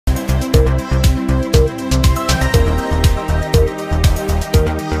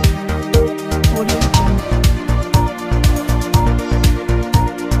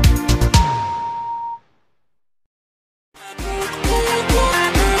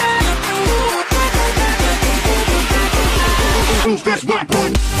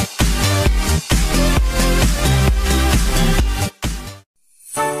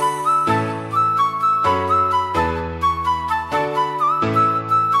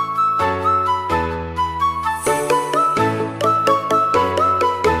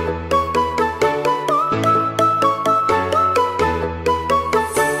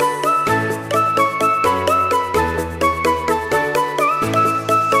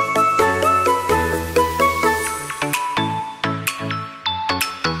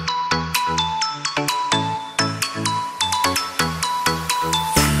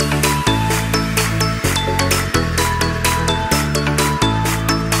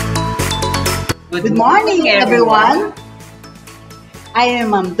Good morning, everyone. I am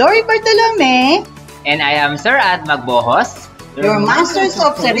Ma'am Dory Bartolome. And I am Sir Ad Magbohos, your Masters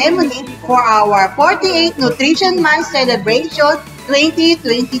of Ceremony for our 48th Nutrition Month Celebration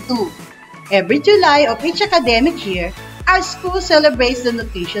 2022. Every July of each academic year, our school celebrates the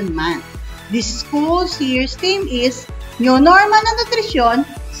Nutrition Month. This school's year's theme is New Normal na Nutrisyon,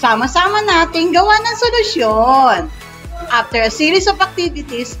 Sama-samang nating gawa ng solusyon. After a series of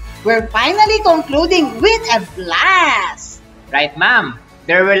activities, we're finally concluding with a blast! Right, ma'am.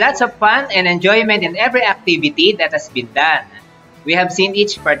 There were lots of fun and enjoyment in every activity that has been done. We have seen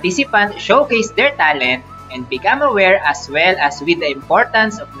each participant showcase their talent and become aware as well as with the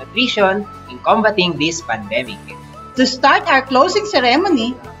importance of nutrition in combating this pandemic. To start our closing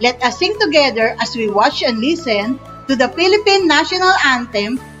ceremony, let us sing together as we watch and listen to the Philippine National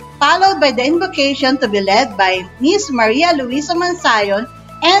Anthem, followed by the invocation to be led by Miss Maria Luisa Mansayon,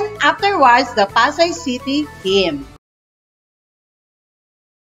 and afterwards the Pasay City Hymn.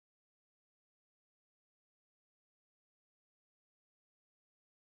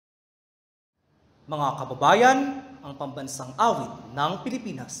 Mga kababayan, ang pambansang awit ng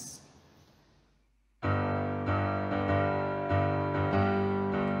Pilipinas.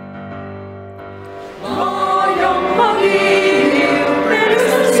 Mayang magiliw, pero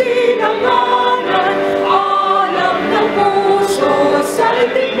sa sinanganan, alam ng puso, sa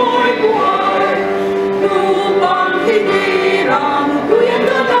litig mo'y buhay. Lupang hinirang, duyan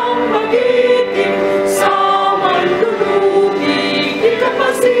ka ng magiting, sa manlulugig, di ka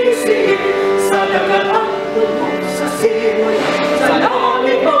pasisig, sa dagat at tubog, sa simoy, sa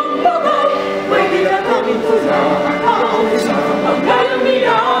langit mong bagay, may dilatangin tula at ang isang paglayang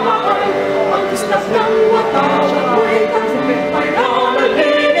minamahal. Ang kistas ng watawang mo'y tansumit, may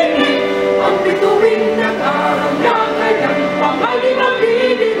nalalinig, ang bituin ng araw niya kayang pangaling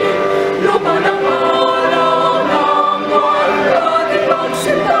maglilig. Lupa ng araw ng wala di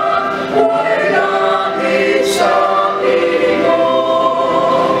pagsinta, buhay natin sa Pilipinas.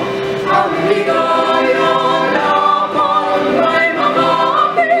 Ang ligaya lamang may mga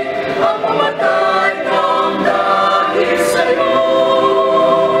api, ang pamatay ng dahil sa'yo.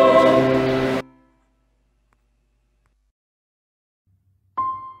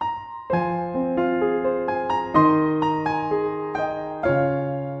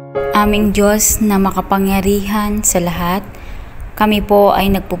 Aming Diyos na makapangyarihan sa lahat, kami po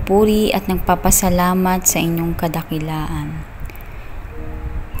ay nagpupuri at nagpapasalamat sa inyong kadakilaan.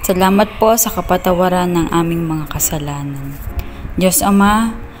 Salamat po sa kapatawaran ng aming mga kasalanan. Diyos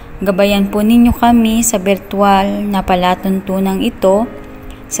Ama, gabayan po ninyo kami sa virtual na palatuntunang ito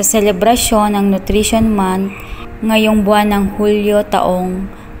sa selebrasyon ng Nutrition Month ngayong buwan ng Hulyo taong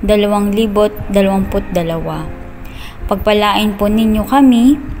 2022. Pagpalain po ninyo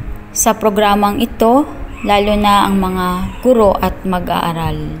kami sa programang ito, lalo na ang mga guro at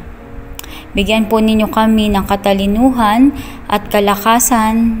mag-aaral. Bigyan po ninyo kami ng katalinuhan at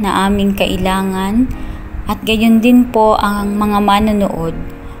kalakasan na aming kailangan at gayon din po ang mga manonood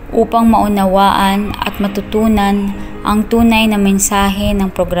upang maunawaan at matutunan ang tunay na mensahe ng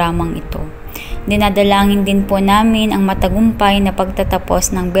programang ito. Dinadalangin din po namin ang matagumpay na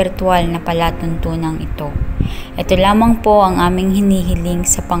pagtatapos ng virtual na palatuntunang ito. Ito lamang po ang aming hinihiling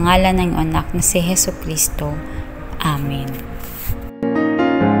sa pangalan ng anak na si Jesucristo. Amen.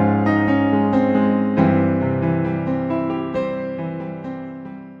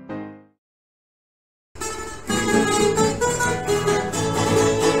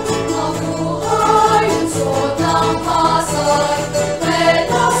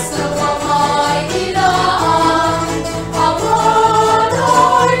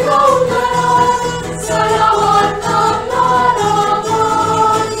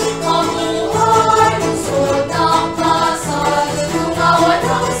 Sa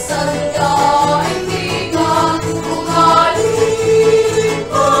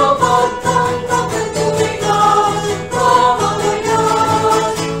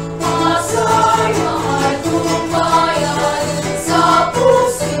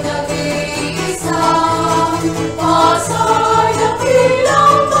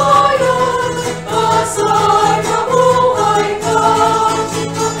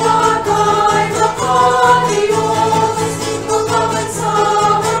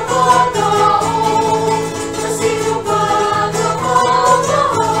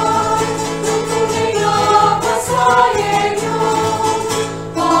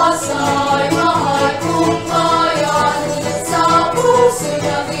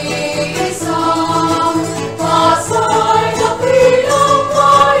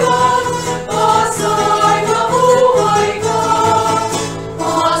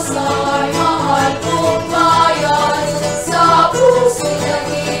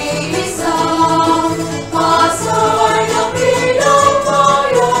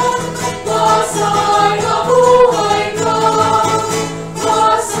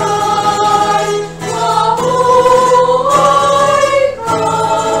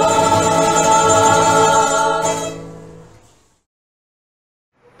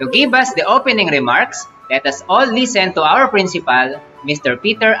give us the opening remarks, let us all listen to our principal, Mr.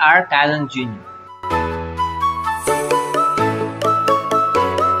 Peter R. Calon Jr.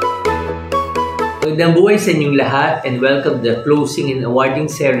 Magandang buhay sa inyong lahat and welcome to the closing and awarding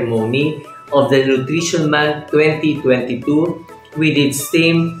ceremony of the Nutrition Month 2022 with its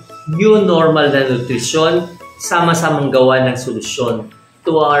theme, New Normal na Nutrisyon, Sama-samang Gawan ng Solusyon.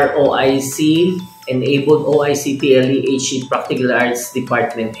 To our OIC, enabled OIC TLEHE Practical Arts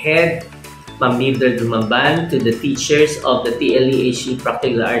Department Head, Ma'am Mildred Lumamban, to the teachers of the TLEHE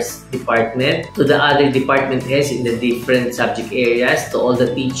Practical Arts Department, to the other department heads in the different subject areas, to all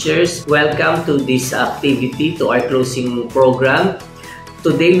the teachers, welcome to this activity, to our closing program.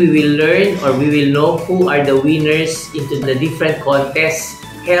 Today we will learn or we will know who are the winners into the different contests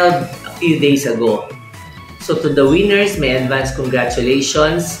held a few days ago. So to the winners, may advance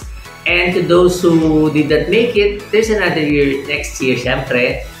congratulations. And to those who did not make it, there's another year next year,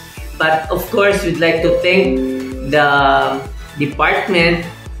 syempre. But of course, we'd like to thank the department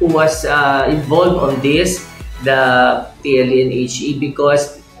who was involved on this, the TLEHE,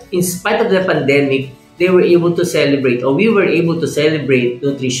 because in spite of the pandemic, they were able to celebrate, or we were able to celebrate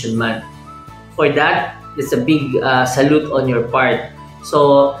Nutrition Month. For that, it's a big salute on your part.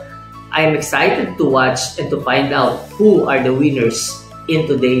 So I'm excited to watch and to find out who are the winners in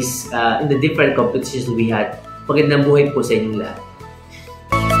today's, in the different competitions we had. Magandang buhay po sa inyong lahat.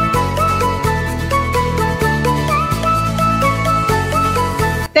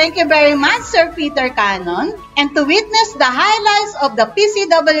 Thank you very much, Sir Peter Calon. And to witness the highlights of the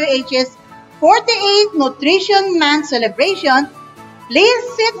PCWHS 48th Nutrition Month celebration, please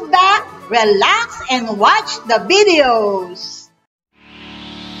sit back, relax, and watch the videos.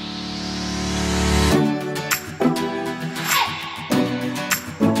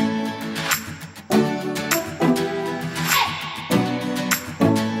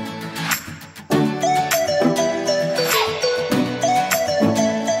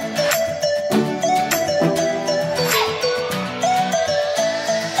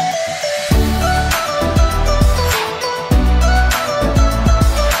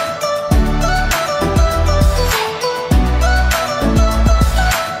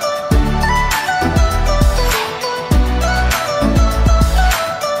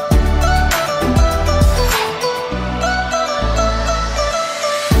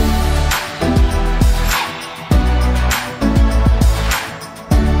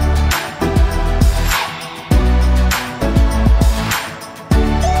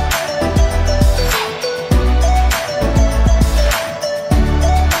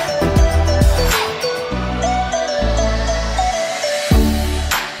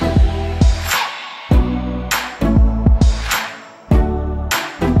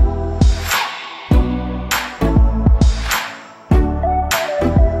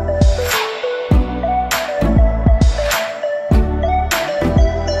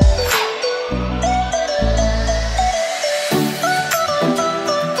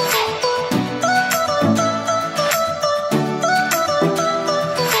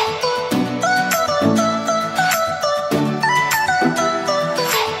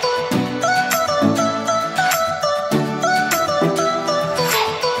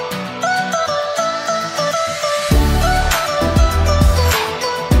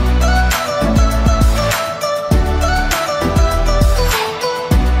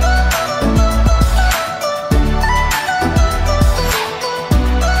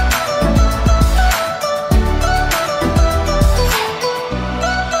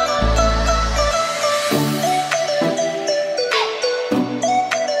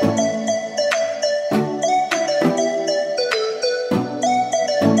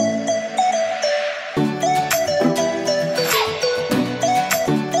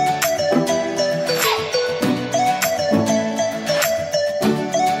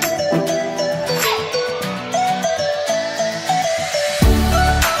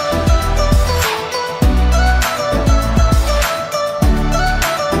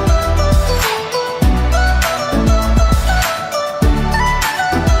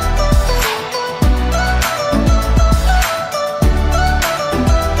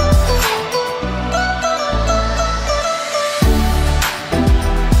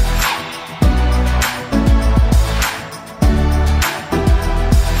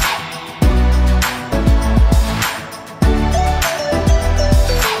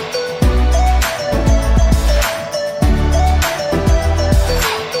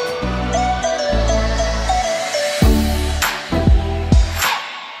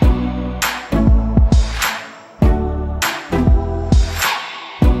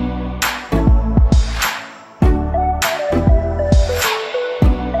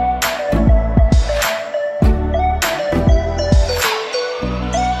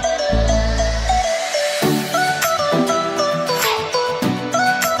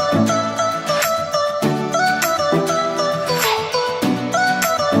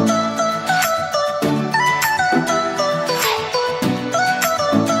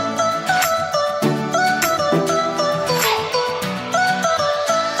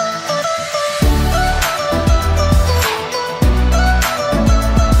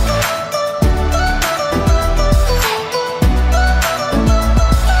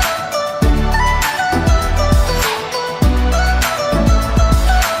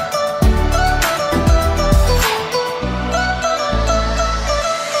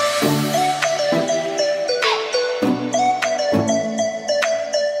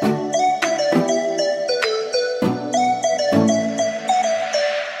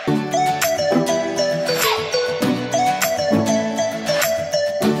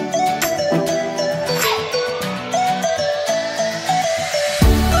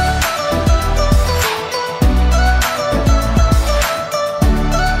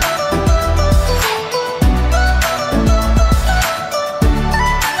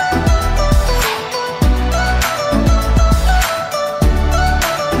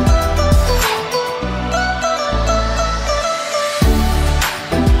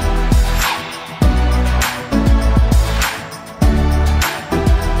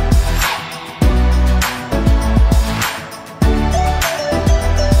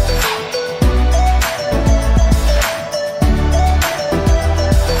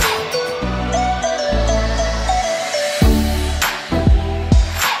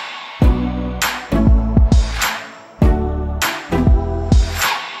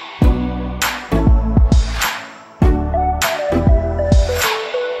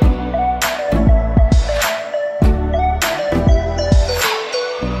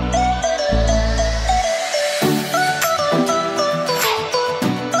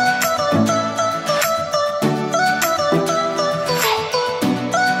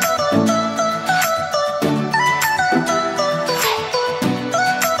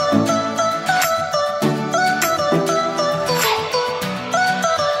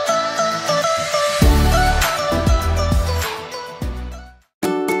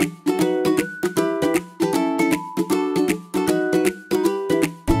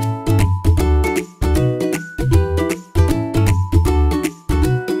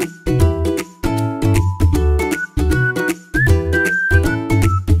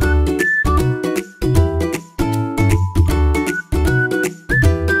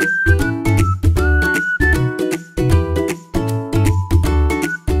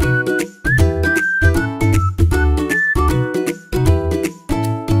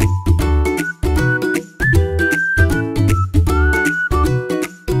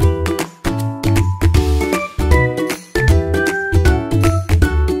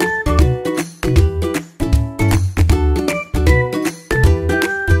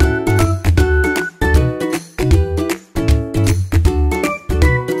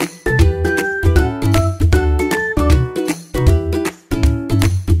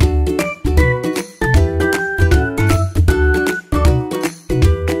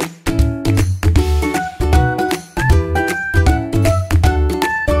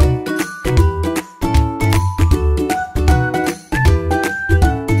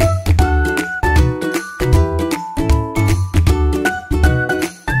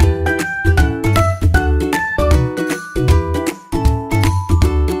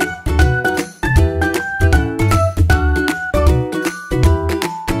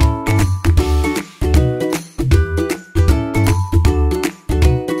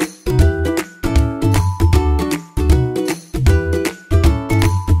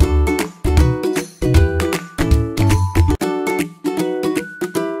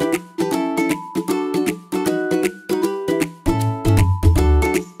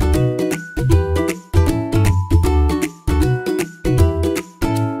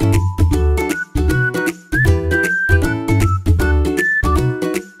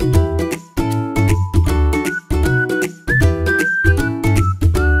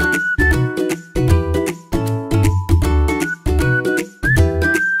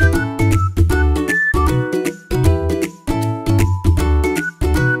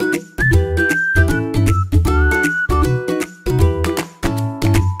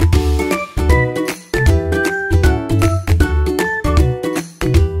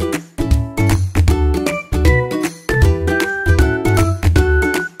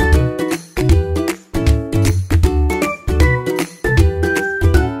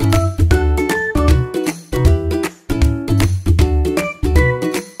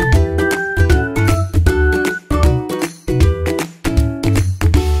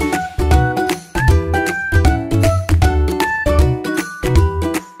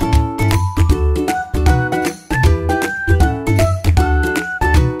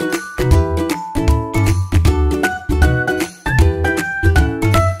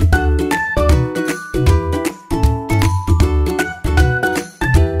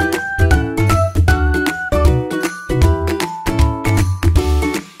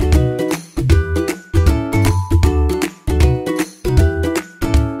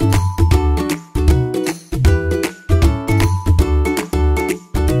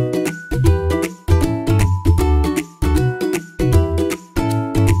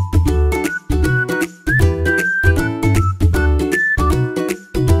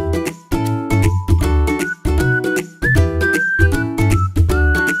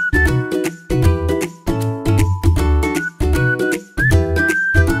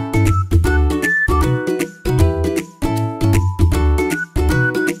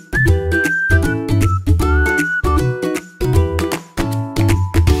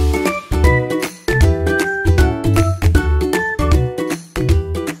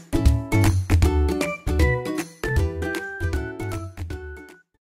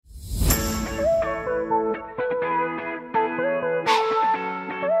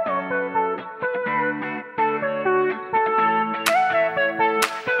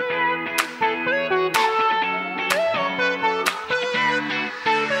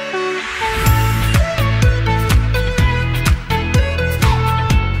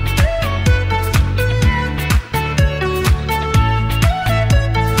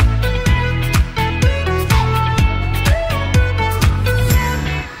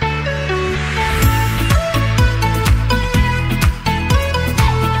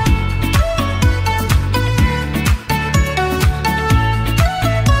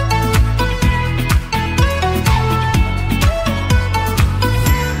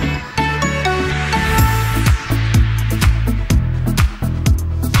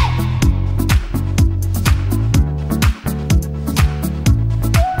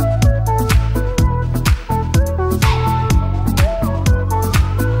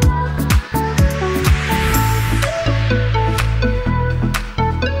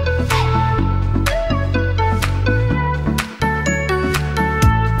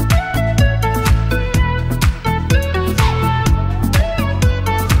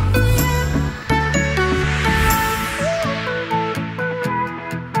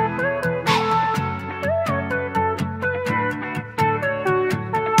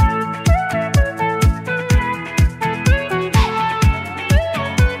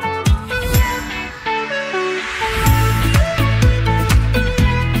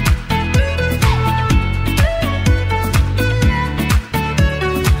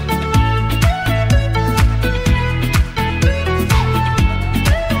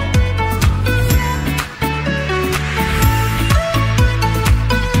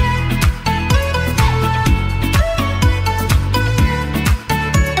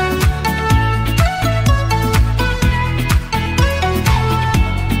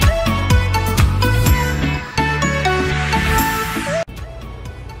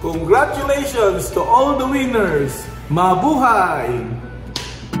 Congratulations to all the winners! Mabuhay!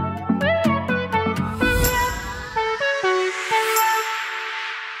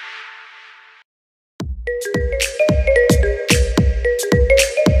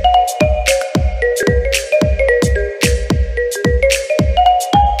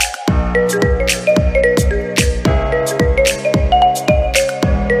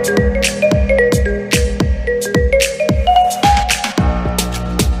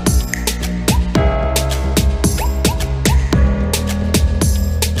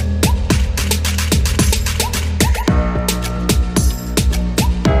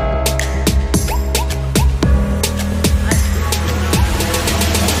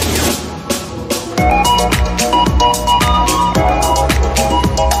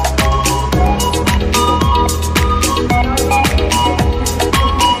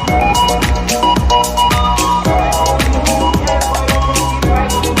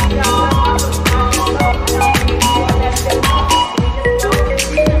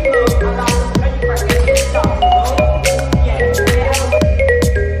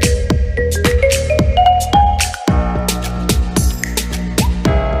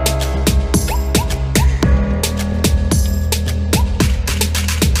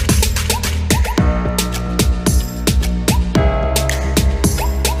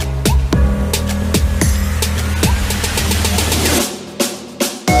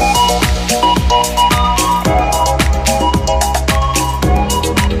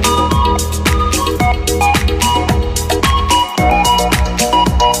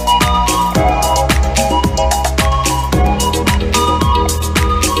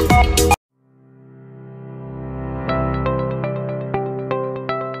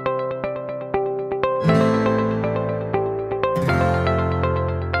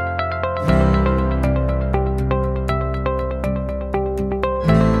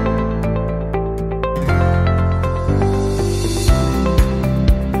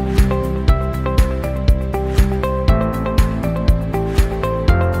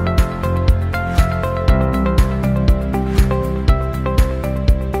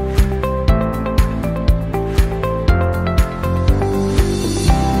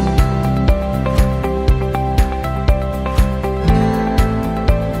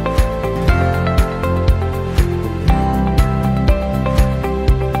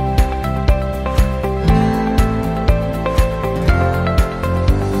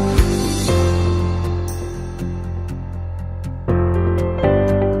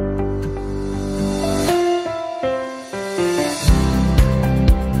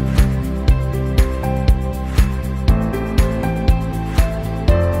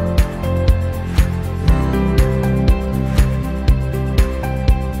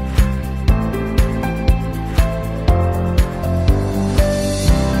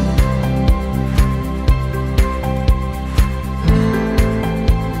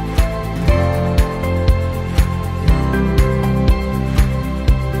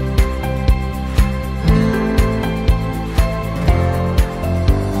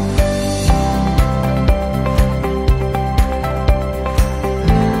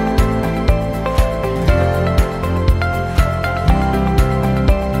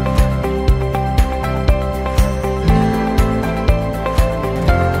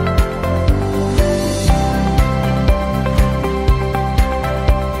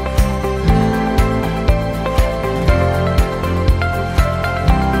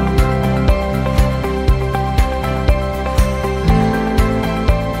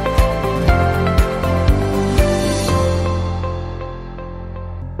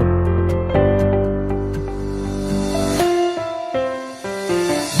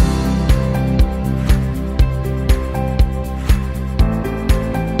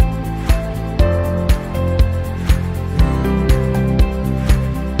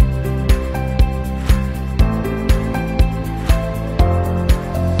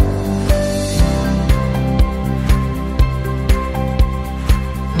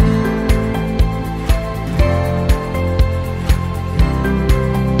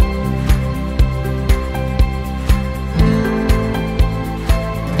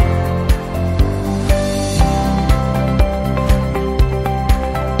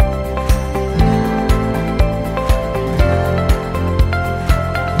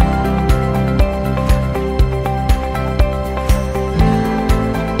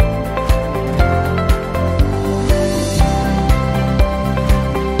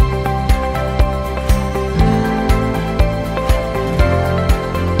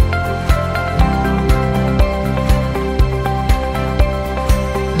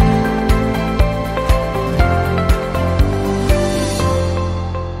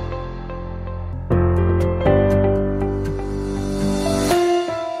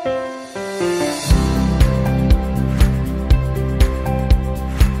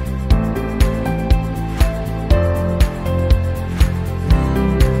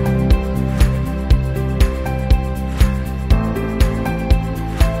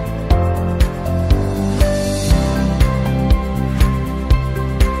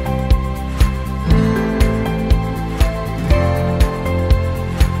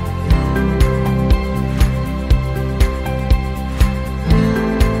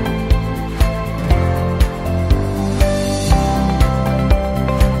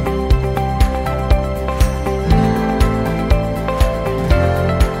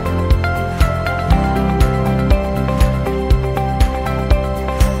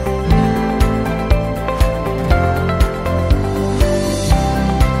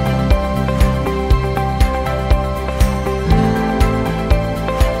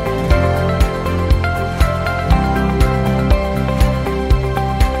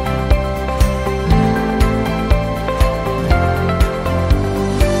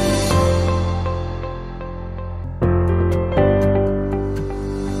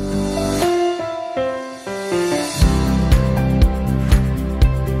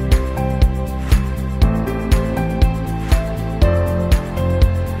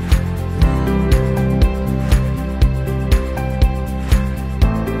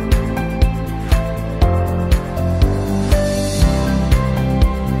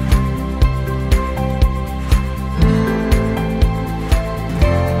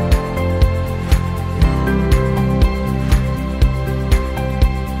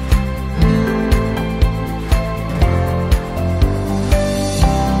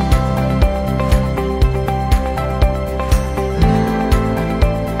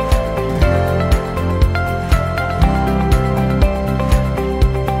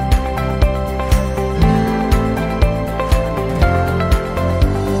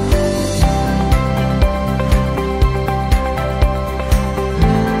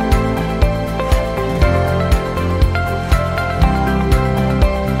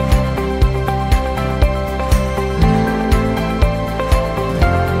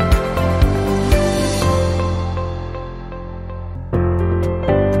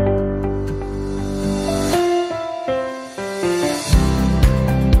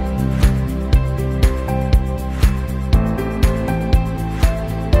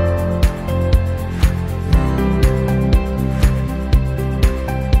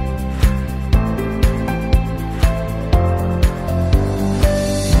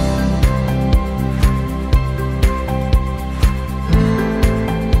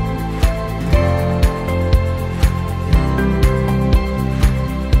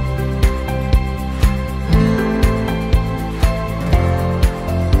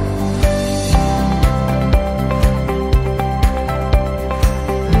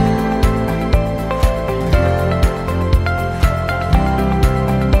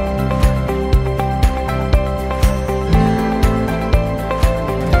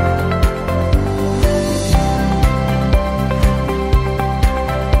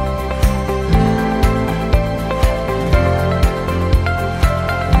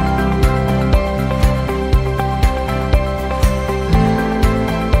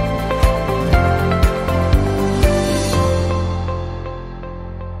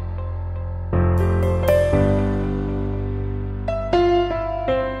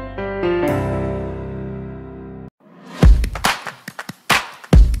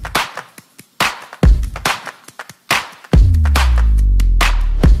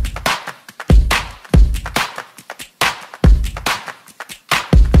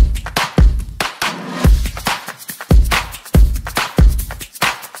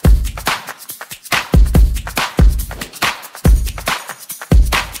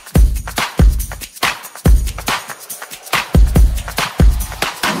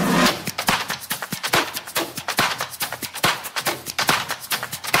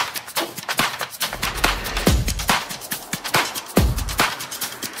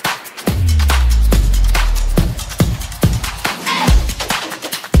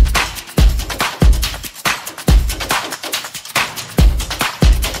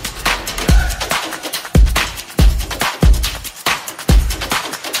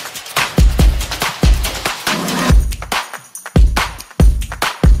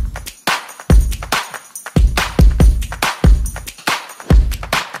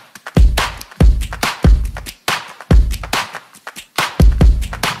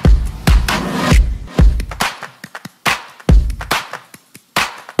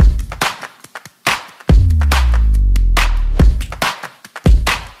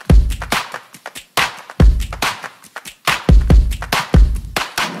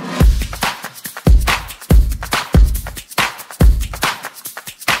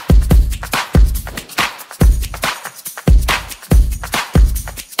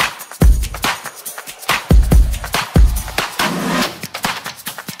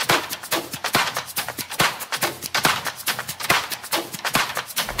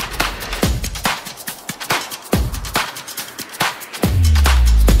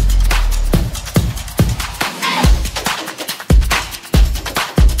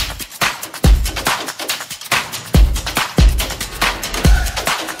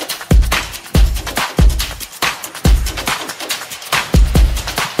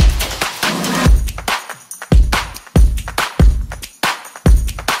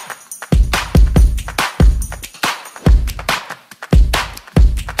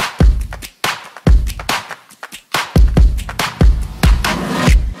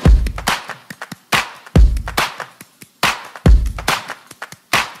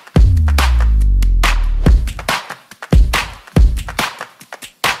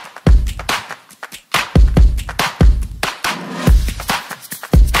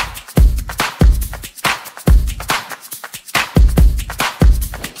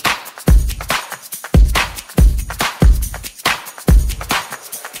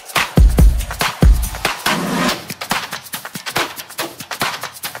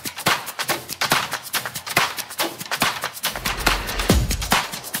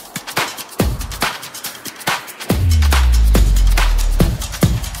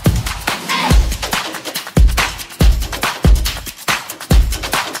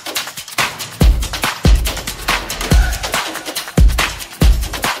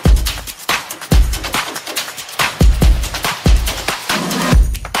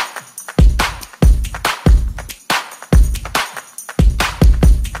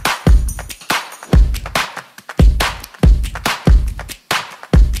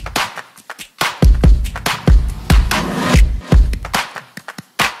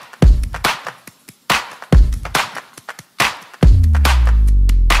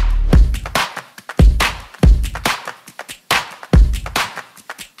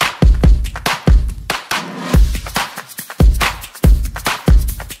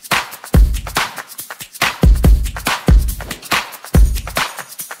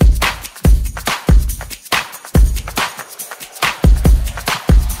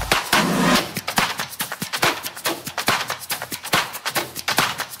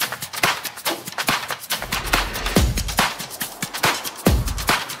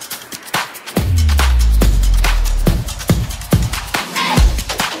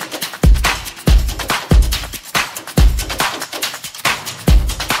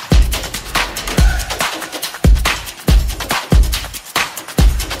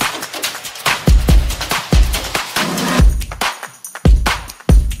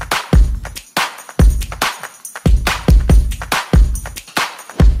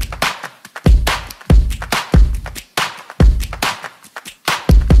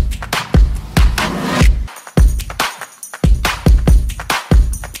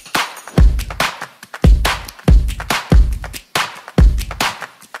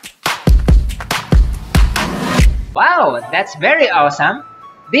 Wow, that's very awesome.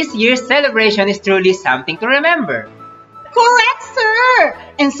 This year's celebration is truly something to remember. Correct, sir!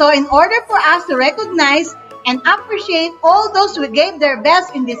 And so in order for us to recognize and appreciate all those who gave their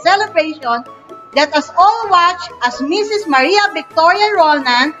best in this celebration, let us all watch as Mrs. Maria Victoria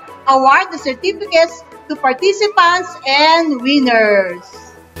Ronan award the certificates to participants and winners.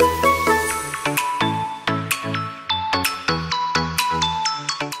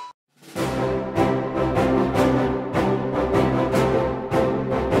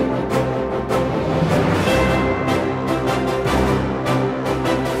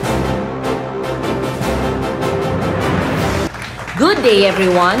 Good day,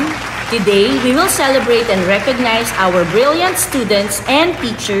 everyone. Today, we will celebrate and recognize our brilliant students and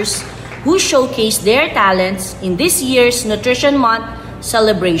teachers who showcased their talents in this year's Nutrition Month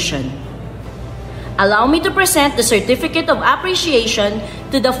celebration. Allow me to present the Certificate of Appreciation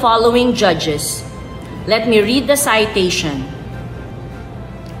to the following judges. Let me read the citation.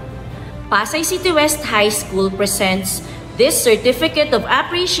 Pasay City West High School presents this Certificate of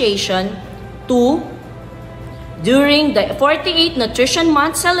Appreciation to during the 48th Nutrition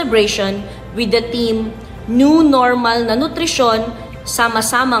Month celebration with the theme New Normal na Nutrisyon,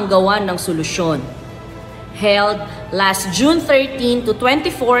 Sama-samang Gawan ng Solusyon. Held last June 13 to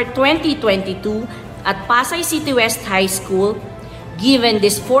 24, 2022 at Pasay City West High School, given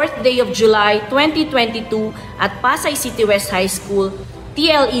this 4th day of July 2022 at Pasay City West High School,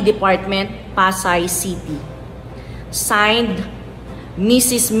 TLE Department, Pasay City. Signed,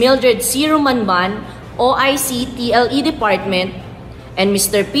 Mrs. Mildred C. Rumanban, OIC TLE Department, and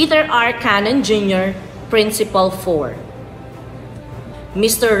Mr. Peter R. Cannon Jr., Principal 4.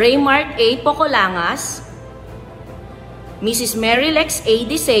 Mr. Raymart A. Pocolangas, Mrs. Marylex A.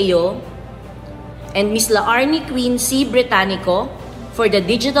 Deseo, and Ms. Laarni Queen C. Britannico for the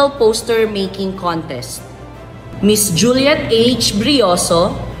Digital Poster Making Contest. Ms. Juliet H.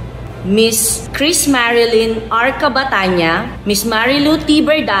 Brioso, Ms. Chris Marilyn R. Cabatanya, Ms. Marilu T.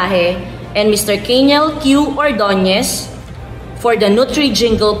 Berdahe, and Mr. Keniel Q. Ordonez for the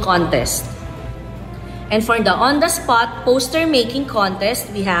Nutri-Jingle Contest. And for the on-the-spot poster making contest,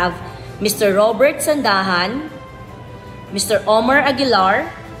 we have Mr. Robert Sandahan, Mr. Omar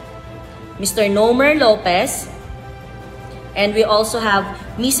Aguilar, Mr. Nomer Lopez, and we also have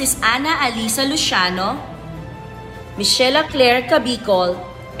Mrs. Ana Alisa Luciano, Ms. Sheila Claire Cabicol,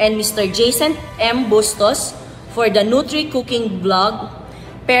 and Mr. Jason M. Bustos for the Nutri Cooking Blog,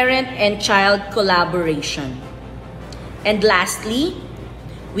 Parent and Child Collaboration. And lastly,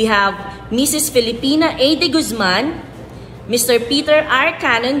 we have Mrs. Filipina A. de Guzman, Mr. Peter R.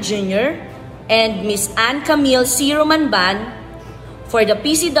 Cannon Jr., and Ms. Ann Camille C. Romanban for the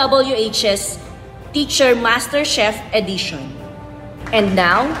PCWHS Teacher Master Chef Edition. And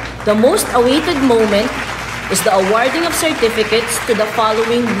now, the most awaited moment is the awarding of certificates to the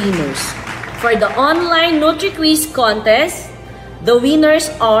following winners. For the online Nutri-Quiz contest, the winners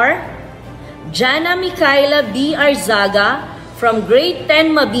are Jana Micaela B. Arzaga from Grade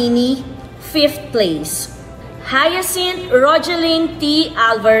 10 Mabini, 5th place. Hyacinth Rogeline T.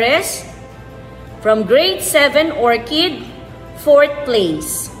 Alvarez from Grade 7 Orchid, 4th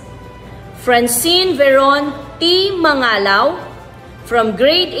place. Francine Veron T. Mangalaw from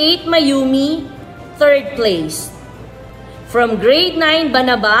Grade 8 Mayumi, 3rd place. From Grade 9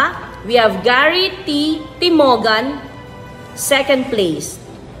 Banaba, we have Gary T. Timogan, 2nd place.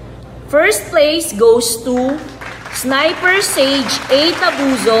 First place goes to Sniper Sage A.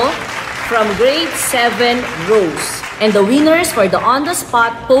 Tabuzo from Grade 7 Rose. And the winners for the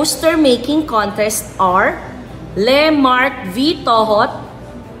on-the-spot poster making contest are Le Mark V. Tohot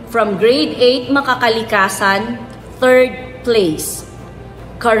from Grade 8 Makakalikasan, 3rd place.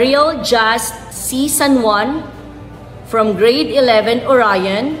 Karil Just C. San Juan from Grade 11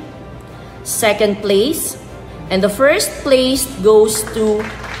 Orion, 2nd place. And the first place goes to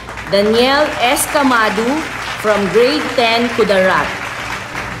Daniel S. Camadu from Grade 10 Kudarat.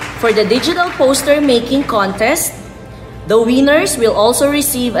 For the digital poster making contest, the winners will also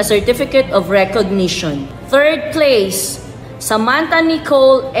receive a certificate of recognition. 3rd place, Samantha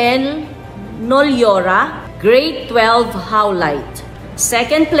Nicole N. Noliora, Grade 12 Howlite.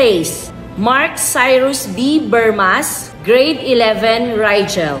 2nd place, Mark Cyrus B. Bermas, Grade 11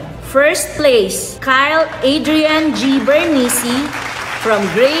 Rigel. 1st place, Kyle Adrian G. Bernisi from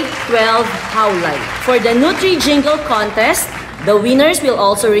Grade 12 Howlite. For the Nutri-Jingle Contest, the winners will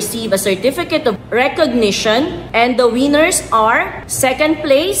also receive a certificate of recognition, and the winners are, 2nd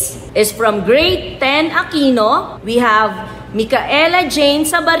place is from Grade 10 Aquino. We have Micaela Jane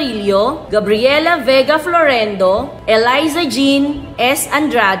Sabarillo, Gabriela Vega Florendo, Eliza Jean S.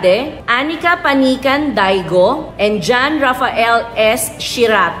 Andrade, Anika Panican Daigo, and John Rafael S.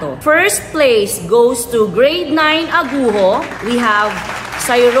 Shirato. First place goes to grade 9 Aguho. We have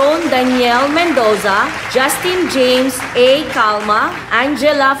Cyrone Daniel Mendoza, Justin James A. Calma,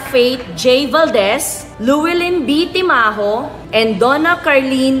 Angela Faith J. Valdez, Llewellyn B. Timajo, and Donna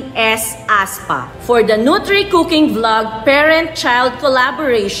Carlene S. Aspa. For the Nutri Cooking Vlog Parent-Child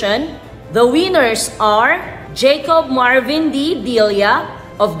Collaboration, the winners are Jacob Marvin D. Delia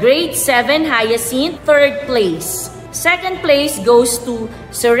of grade 7 Hyacinth, 3rd place. 2nd place goes to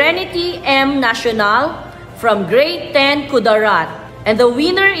Serenity M. Nacional from grade 10 Kudarat. And the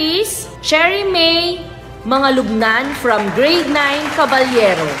winner is Cherry May Mangalubnan from grade 9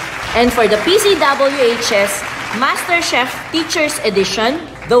 Caballero. And for the PCWHS MasterChef Teachers Edition,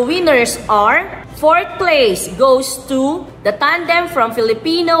 the winners are 4th place goes to the tandem from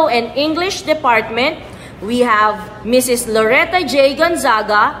Filipino and English Department. We have Mrs. Loretta J.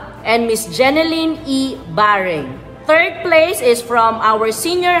 Gonzaga and Miss Jeneline E. Bareng. 3rd place is from our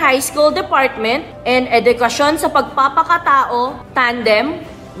Senior High School Department and Edukasyon sa Pagpapakatao tandem.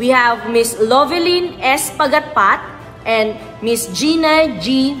 We have Miss Loveline S. Pagatpat and Miss Gina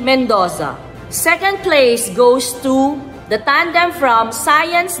G. Mendoza. 2nd place goes to the tandem from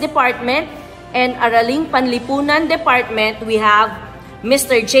Science Department and Araling Panlipunan Department. We have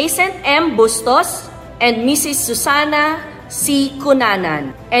Mr. Jason M. Bustos and Mrs. Susana C.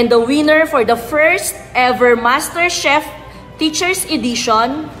 Kunanan. And the winner for the first ever MasterChef Teachers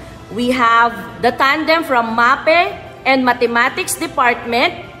Edition, we have the tandem from MAPE and Mathematics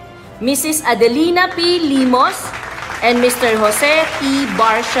Department, Mrs. Adelina P. Limos and Mr. Jose P.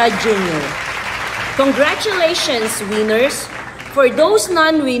 Barsha Jr. Congratulations, winners! For those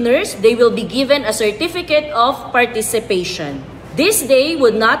non-winners, they will be given a certificate of participation. This day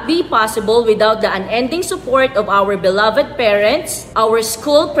would not be possible without the unending support of our beloved parents, our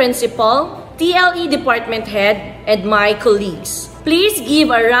school principal, TLE department head, and my colleagues. Please give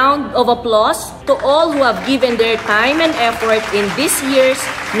a round of applause to all who have given their time and effort in this year's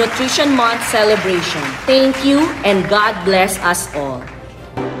Nutrition Month celebration. Thank you and God bless us all.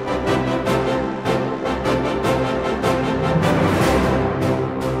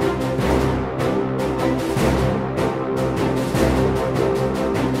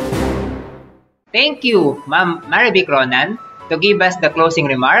 Thank you, Ma'am Marivic Ronan. To give us the closing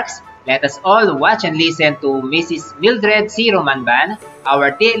remarks, let us all watch and listen to Mrs. Mildred C. Romanban,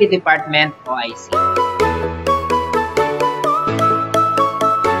 our TLE Department OIC.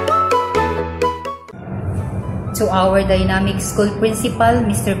 To our dynamic school principal,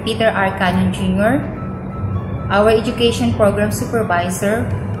 Mr. Peter R. Canon Jr., our education program supervisor,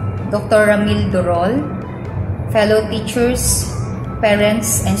 Dr. Ramil Dorol, fellow teachers,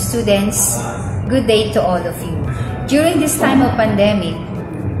 parents, and students, good day to all of you. During this time of pandemic,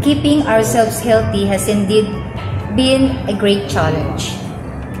 keeping ourselves healthy has indeed been a great challenge.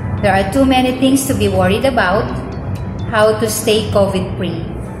 There are too many things to be worried about: how to stay COVID-free,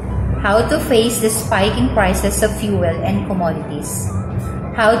 how to face the spiking prices of fuel and commodities,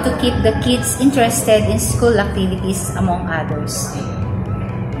 how to keep the kids interested in school activities, among others.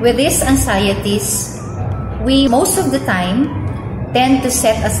 With these anxieties, we most of the time tend to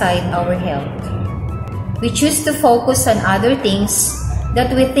set aside our health. We choose to focus on other things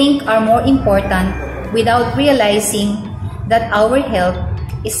that we think are more important without realizing that our health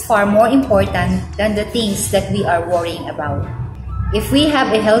is far more important than the things that we are worrying about. If we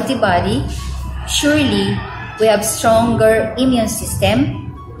have a healthy body, surely we have stronger immune system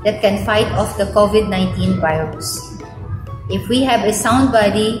that can fight off the COVID-19 virus. If we have a sound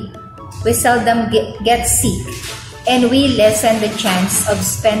body, we seldom get sick, and we lessen the chance of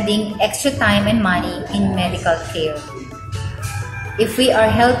spending extra time and money in medical care. If we are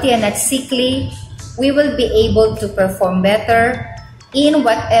healthy and not sickly, we will be able to perform better in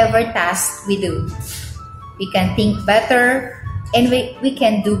whatever task we do. We can think better and we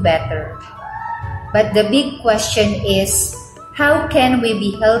can do better. But the big question is, how can we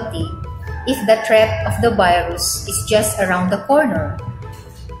be healthy if the threat of the virus is just around the corner?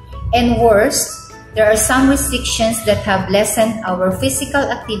 And worse, there are some restrictions that have lessened our physical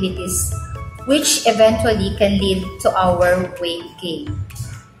activities, which eventually can lead to our weight gain.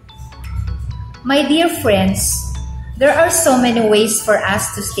 My dear friends, there are so many ways for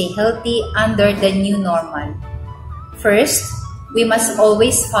us to stay healthy under the new normal. First, we must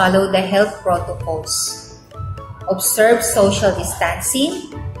always follow the health protocols. Observe social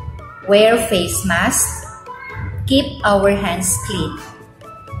distancing, wear face masks, keep our hands clean.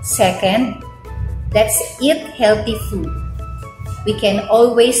 Second, let's eat healthy food. We can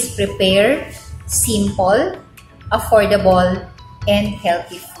always prepare simple, affordable, and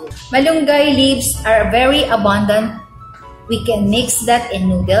healthy food. Malunggay leaves are very abundant. We can mix that in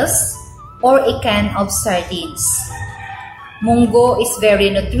noodles or a can of sardines. Munggo is very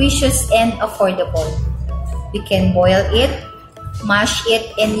nutritious and affordable. We can boil it, mash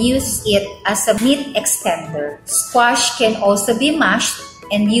it, and use it as a meat extender. Squash can also be mashed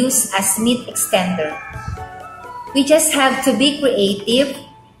and used as meat extender. We just have to be creative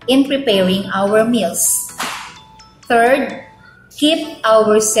in preparing our meals. Third, keep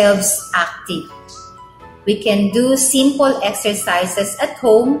ourselves active. We can do simple exercises at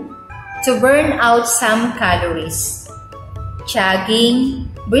home to burn out some calories. Jogging,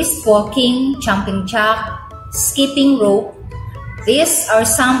 brisk walking, jumping jack, skipping rope. These are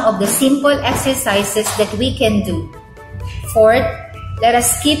some of the simple exercises that we can do. Fourth, let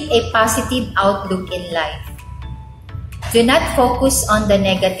us keep a positive outlook in life. Do not focus on the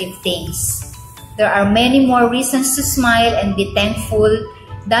negative things. There are many more reasons to smile and be thankful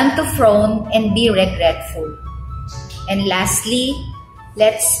than to frown and be regretful. And lastly,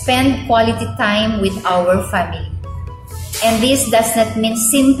 let's spend quality time with our family. And this does not mean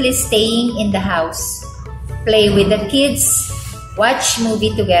simply staying in the house. Play with the kids, watch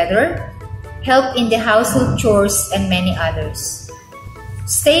movie together, help in the household chores, and many others.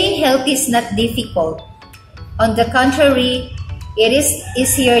 Staying healthy is not difficult. On the contrary, it is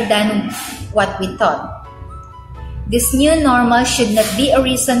easier than what we thought. This new normal should not be a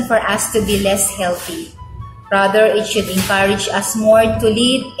reason for us to be less healthy. Rather, it should encourage us more to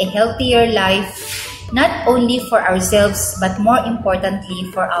lead a healthier life, not only for ourselves, but more importantly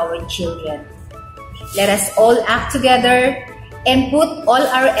for our children. Let us all act together and put all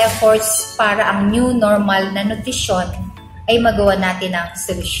our efforts para ang new normal na nutrisyon ay magawa natin ang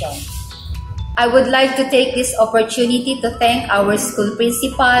solusyon. I would like to take this opportunity to thank our school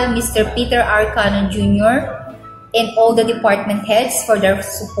principal, Mr. Peter R. Cannon Jr., and all the department heads for their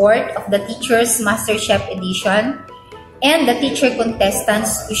support of the Teachers MasterChef Edition and the teacher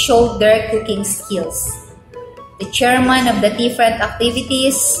contestants who showed their cooking skills. The chairman of the different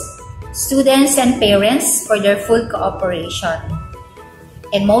activities, students and parents for their full cooperation.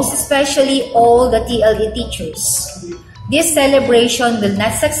 And most especially all the TLE teachers. This celebration will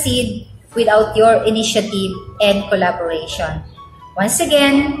not succeed without your initiative and collaboration. Once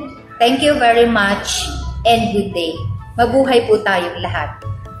again, thank you very much and good day. Mabuhay po tayong lahat.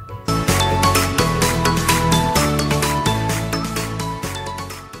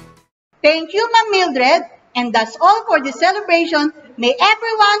 Thank you, Ma'am Mildred. And that's all for this celebration. May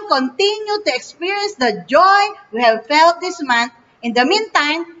everyone continue to experience the joy we have felt this month. In the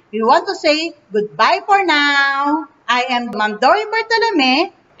meantime, we want to say goodbye for now. I am Ma'am Dory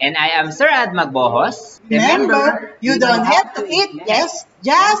Bartolome. And I am Sir Ad Magbohos. Remember, you don't have to eat less,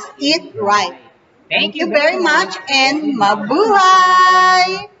 just eat right. Thank you very much and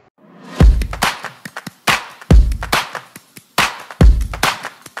mabuhay!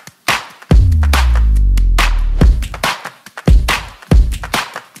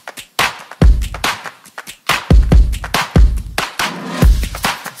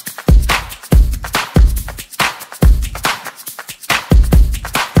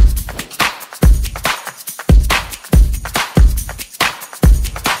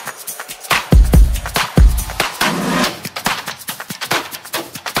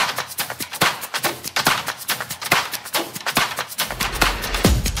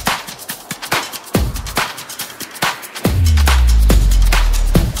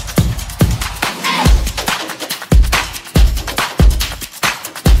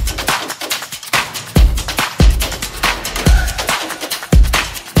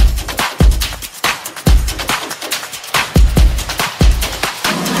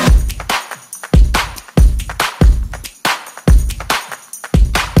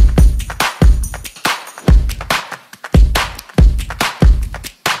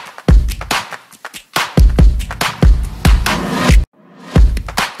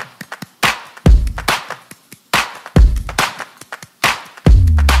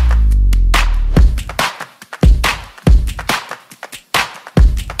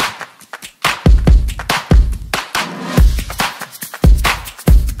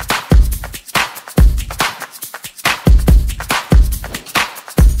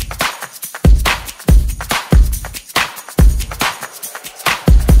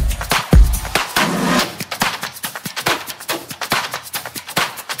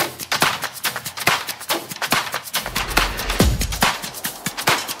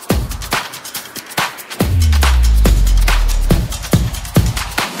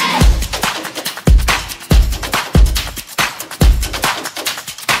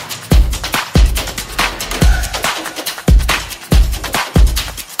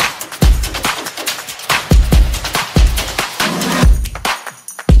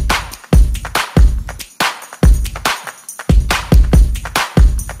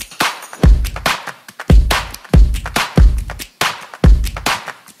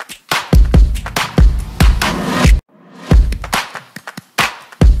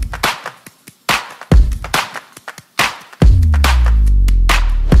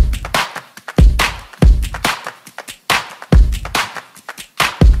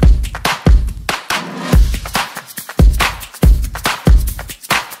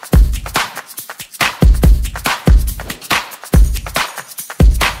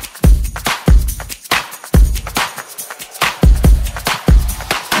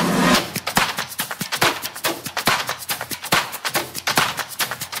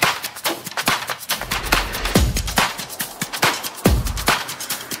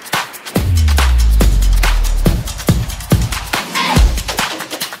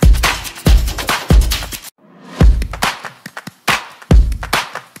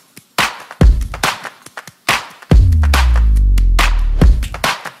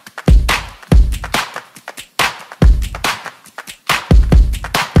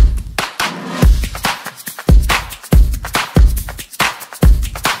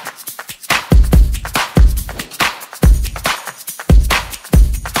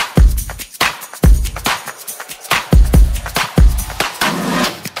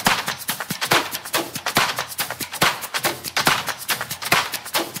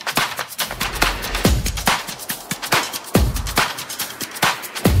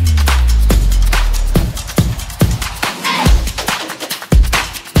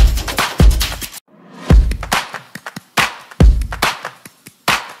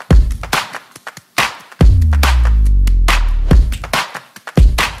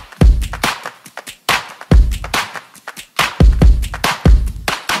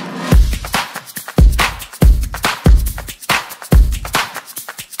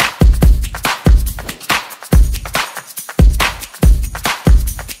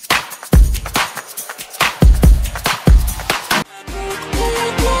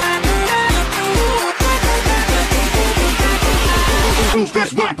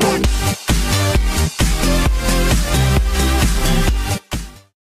 best black boy.